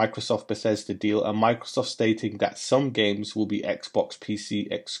completed Microsoft Bethesda deal and Microsoft stating that some games will be Xbox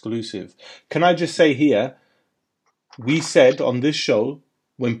PC exclusive. Can I just say here, we said on this show,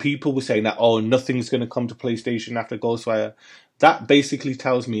 when people were saying that, nothing's going to come to PlayStation after Ghostwire, that basically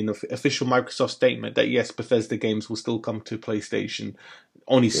tells me in the official Microsoft statement that yes, Bethesda games will still come to PlayStation.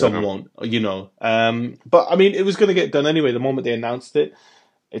 Only some won't, But I mean, it was going to get done anyway the moment they announced it.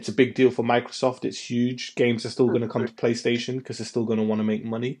 It's a big deal for Microsoft. It's huge. Games are still going to come to PlayStation because they're still going to want to make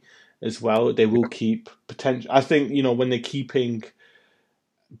money as well. They will keep potential. I think, when they're keeping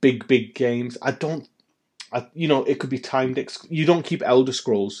big games, it could be timed. You don't keep Elder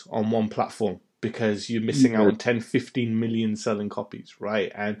Scrolls on one platform because you're missing out on 10, 15 million selling copies,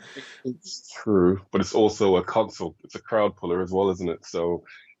 right? And it's true, but it's also a console. It's a crowd puller as well, isn't it? So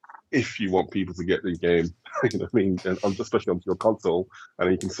if you want people to get the game, you know what I mean, and especially onto your console,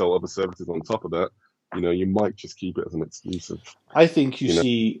 and you can sell other services on top of that, you might just keep it as an exclusive. I think you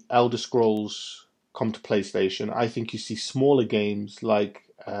see Elder Scrolls come to PlayStation. I think you see smaller games like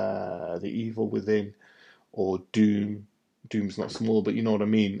The Evil Within or Doom. Doom's not small, but you know what I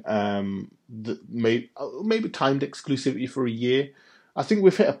mean. Maybe timed exclusivity for a year. I think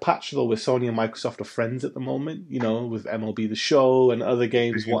we've hit a patch though where Sony and Microsoft are friends at the moment. With MLB The Show and other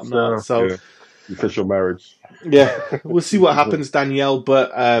games, whatnot. So official marriage. Yeah, we'll see what happens, Danielle.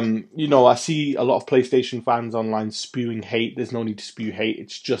 But I see a lot of PlayStation fans online spewing hate. There's no need to spew hate.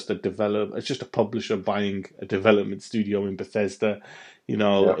 It's just a publisher buying a development studio in Bethesda.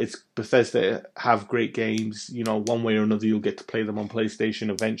 It's Bethesda have great games. One way or another, you'll get to play them on PlayStation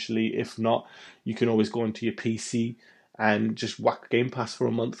eventually. If not, you can always go into your PC and just whack Game Pass for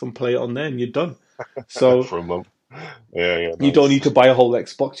a month and play it on there, and you're done. So for a month. Yeah. Nice. You don't need to buy a whole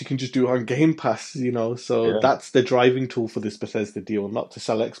Xbox. You can just do it on Game Pass, So that's the driving tool for this Bethesda deal, not to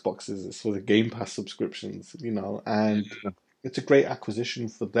sell Xboxes. It's for the Game Pass subscriptions, and it's a great acquisition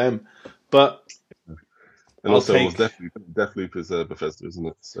for them. But it was Deathloop is Bethesda, isn't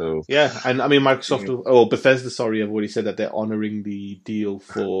it? So yeah, and I mean Microsoft Bethesda. Sorry, I've already said that they're honouring the deal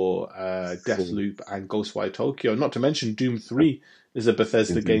for Deathloop and Ghostwire Tokyo. Not to mention Doom 3 is a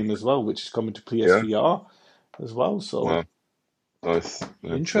Bethesda game as well, which is coming to PSVR as well. So wow. Nice,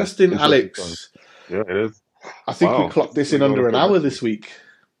 interesting, Alex. Yeah, it is. I think we clocked this in under an hour this week.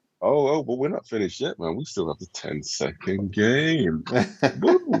 Oh, but we're not finished yet, man. We still have the 10-second game.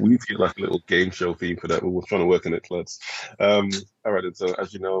 We need to get like a little game show theme for that. We're trying to work on it, lads. All right, and so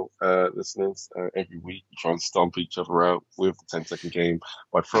as you know, listeners, every week we try and stomp each other out with the 10-second game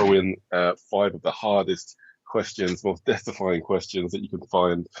by throwing 5 of the hardest questions, most death-defying questions that you can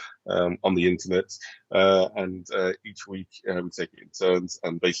find on the internet. And each week we take it in turns,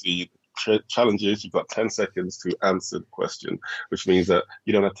 and basically challenge is you've got 10 seconds to answer the question, which means that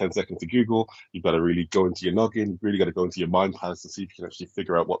you don't have 10 seconds to Google. You've got to really go into your noggin. You've really got to go into your mind palace to see if you can actually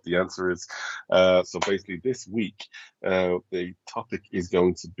figure out what the answer is. So basically this week, the topic is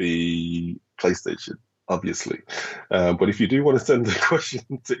going to be PlayStation, obviously. But if you do want to send a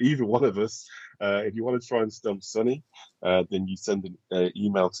question to either one of us, if you want to try and stump Sonny, then you send an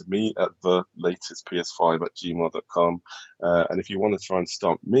email to me at thelatestps5@gmail.com. And if you want to try and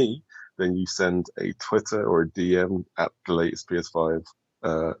stump me, then you send a Twitter or a DM at the latest PS5,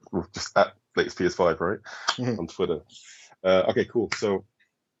 just at latest PS5, right? Mm-hmm. On Twitter. Okay, cool. So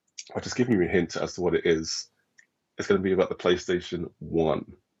I'll just give you a hint as to what it is. It's going to be about the PlayStation 1.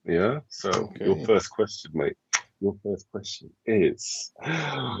 Yeah? So Your first question, mate. Your first question is...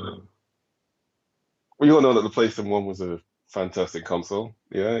 Well, you all know that the PlayStation 1 was a fantastic console.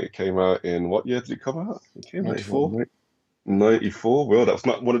 Yeah, it came out in... What year did it come out? It came 94. 94. Well, that's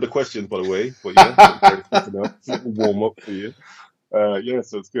not one of the questions, by the way. But yeah, it's a warm up for you.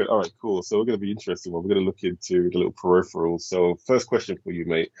 So it's good. All right, cool. So we're going to be interesting. We're going to look into the little peripherals. So first question for you,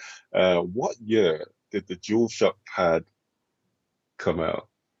 mate. What year did the DualShock Pad come out?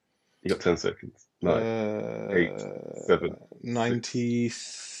 You got 10 seconds. 9, 8, 7,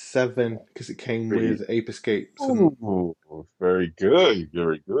 97, because it came with Ape Escape. Oh, very good.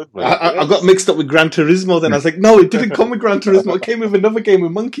 Very good, man. I got mixed up with Gran Turismo then. I was like, no, it didn't come with Gran Turismo. It came with another game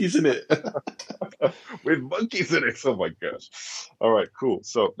with monkeys in it. With monkeys in it. Oh, my gosh. All right, cool.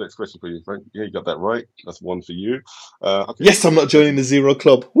 So next question for you, Frank. Yeah, you got that right. That's one for you. Okay. Yes, I'm not joining the Zero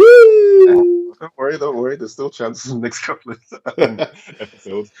Club. Woo! Don't worry. There's still chances in the next couple of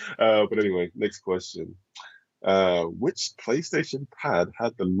episodes. But anyway, next question. Which PlayStation Pad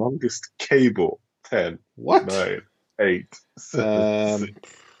had the longest cable? 10, what? 9, 8, 7, 6,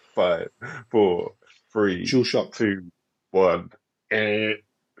 5, 4, 3, DualShock 2, 1. It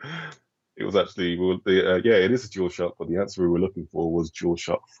was actually, it is a DualShock, but the answer we were looking for was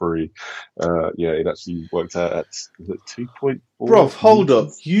DualShock 3. It actually worked out at 2.4. Bro, hold up.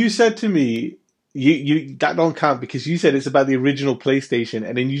 You said to me, you that don't count because you said it's about the original PlayStation,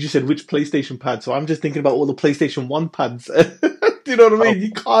 and then you just said which PlayStation pad. So I'm just thinking about all the PlayStation 1 pads. Do you know what I mean?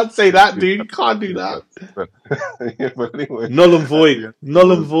 You can't say that, dude. You can't do that. But anyway, null and void.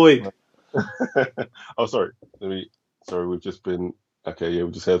 Null and void. Oh, sorry. Sorry, we've just been Okay, yeah,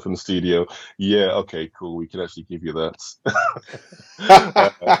 we just heard from the studio. Yeah, okay, cool. We can actually give you that.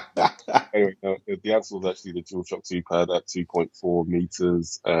 Anyway, no, the answer was actually the DualShock 2 pad at 2.4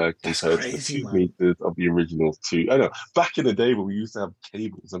 meters That's compared to the crazy, 2 man. meters of the original 2. I know, back in the day when we used to have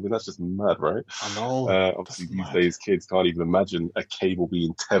cables, I mean, that's just mad, right? I know. Obviously, That's these mad. days, kids can't even imagine a cable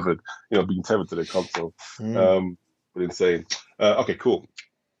being tethered, being tethered to their console. Mm. But insane. Okay, cool.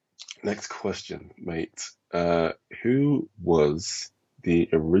 Next question, mate. Who was the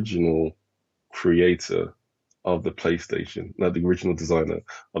original creator of the PlayStation? No, the original designer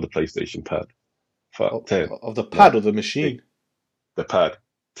of the PlayStation pad. Of, 10, of the 9, pad or the 8. machine? The pad.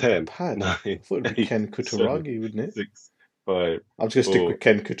 The 10, pad. 9, I thought it'd be 8, Ken 7, Kutaragi, wouldn't it? 6, 5, I'm just gonna stick 4, with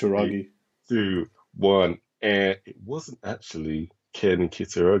Ken 3, Kutaragi. 2, 1. And it wasn't actually Ken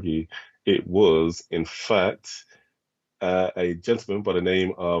Kitsuragi. It was, in fact, a gentleman by the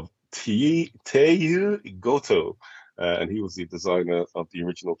name of Teyu Goto. And he was the designer of the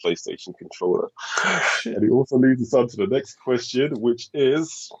original PlayStation controller. Oh shit. And he also leads us on to the next question, which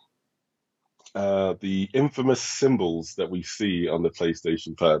is the infamous symbols that we see on the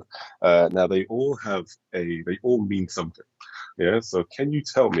PlayStation pad. Now they all mean something. Yeah. So can you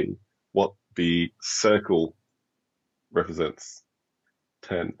tell me what the circle represents?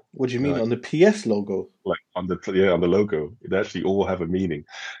 10. What do you mean 9. on the PS logo? Like on the logo, it actually all have a meaning.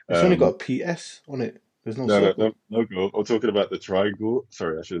 It's only got PS on it. There's no circle. No logo. I'm talking about the triangle.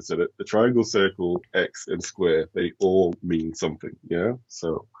 Sorry, I should have said it. The triangle, circle, X, and square. They all mean something. Yeah.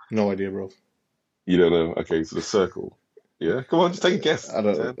 So No idea, bro. you don't know. Okay, so the circle. Yeah. Come on, just take a guess. I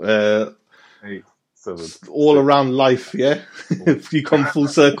don't 10, know. 8, 7. All 6. around life, yeah. If you come full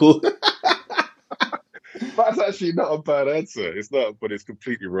circle. That's actually not a bad answer. It's not, but it's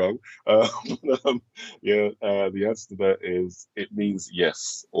completely wrong. The answer to that is it means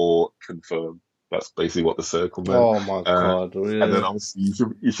yes or confirm. That's basically what the circle meant. Oh my god, And then really? obviously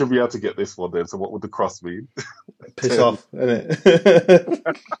you should be able to get this one then. So what would the cross mean? Piss 10. off, innit?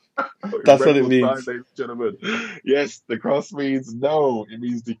 That's what it Record means. time, ladies and gentlemen. Yes, the cross means no. It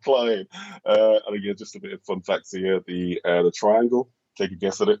means decline. And again, just a bit of fun facts here. The triangle. Take a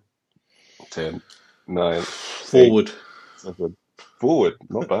guess at it. 10, 9, Forward. 8, 7. Forward.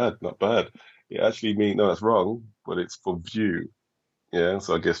 Not bad. Not bad. It actually means no. That's wrong. But it's for view. Yeah.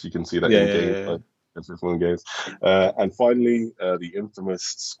 So I guess you can see that in game. Yeah. That's in games. And finally, the infamous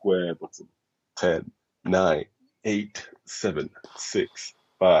square button. 10, 9, 8, 7, 6,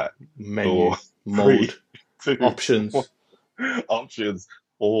 5, Menu, 4, mode, 3, 2, options. 1. Options.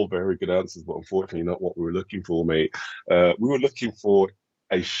 All very good answers, but unfortunately not what we were looking for, mate. We were looking for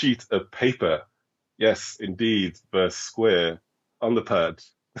a sheet of paper. Yes, indeed, the square on the pad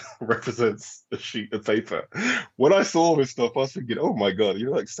represents a sheet of paper. When I saw this stuff, I was thinking, oh my God,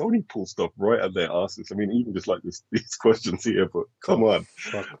 like Sony pull stuff right at their asses. I mean, even just like these questions here, but come on.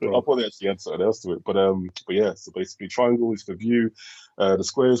 Fuck, I'll bro. probably actually add something else to it. But yeah, so basically triangle is for view, the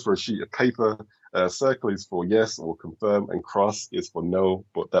square is for a sheet of paper, circle is for yes or confirm, and cross is for no.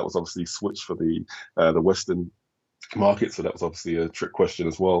 But that was obviously switched for the Western market, so that was obviously a trick question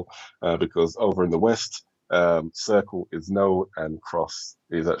as well, because over in the West, circle is no and cross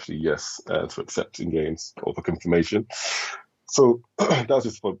is actually yes to accept in games or for confirmation. So that was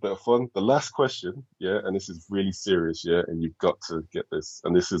just for a bit of fun. The last question, yeah, and this is really serious, yeah, and you've got to get this,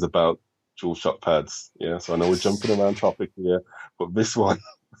 and this is about DualShock pads, yeah. So I know we're jumping around topic here, but this one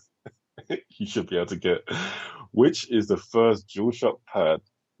you should be able to get. Which is the first DualShock pad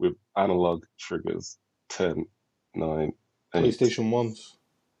with analog triggers? 10, 9, 8, PlayStation 1s.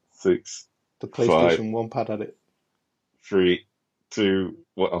 6, The PlayStation 1 pad had it. 3, 2,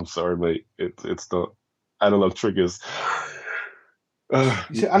 1. I'm sorry, mate. It's not analog triggers. You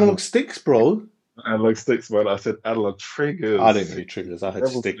said analog sticks, bro. Analog sticks, man. I said analog triggers. I didn't say triggers. I had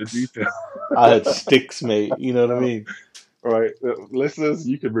Devil to the sticks. detail. I had sticks, mate. You know what I mean? All right, listeners,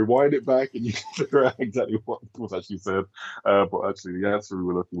 you can rewind it back and you can figure out exactly what was actually said. But actually, the answer we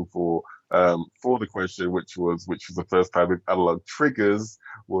were looking for the question, which was the first pad with analog triggers,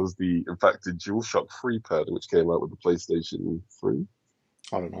 was in fact, the DualShock 3 pad, which came out with the PlayStation 3.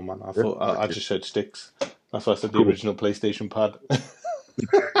 I don't know, man. I thought I just said sticks. That's why I said the Cool. original PlayStation pad.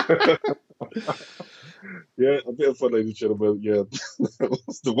 Yeah, a bit of fun, ladies and gentlemen. Yeah, that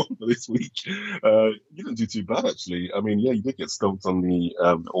was the one for this week. You didn't do too bad, actually. I mean, yeah, you did get stumped on the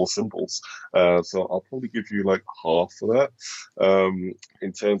all symbols. So I'll probably give you like half of that.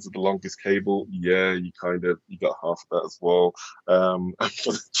 In terms of the longest cable, yeah, you got half of that as well.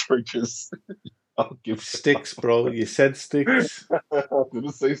 For the triggers, I'll give Sticks, bro. You said sticks. I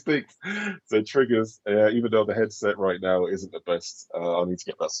didn't say sticks. So triggers, even though the headset right now isn't the best, I need to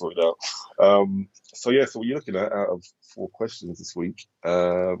get that sorted out. So what you're looking at out of 4 questions this week,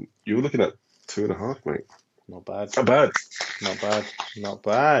 you were looking at 2.5, mate. Not bad. Not bad. Not bad. Not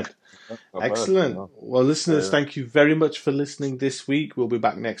bad. Not Excellent. bad. Well, listeners, thank you very much for listening this week. We'll be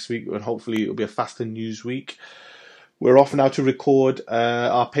back next week, and hopefully it'll be a faster news week. We're off now to record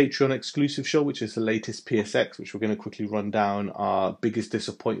our Patreon exclusive show, which is the latest PSX, which we're going to quickly run down our biggest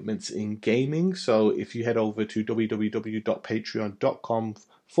disappointments in gaming. So if you head over to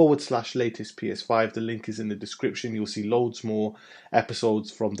www.patreon.com/latest PS5, the link is in the description. You'll see loads more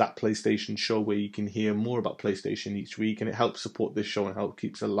episodes from that PlayStation show where you can hear more about PlayStation each week, and it helps support this show and help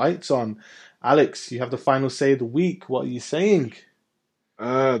keeps the lights on. Alex, you have the final say of the week. What are you saying?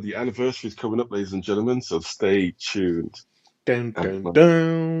 The anniversary is coming up, ladies and gentlemen, so stay tuned. Dun, dun,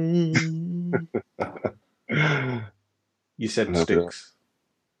 dun. You said sticks.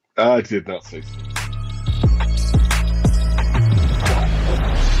 I did not say sticks.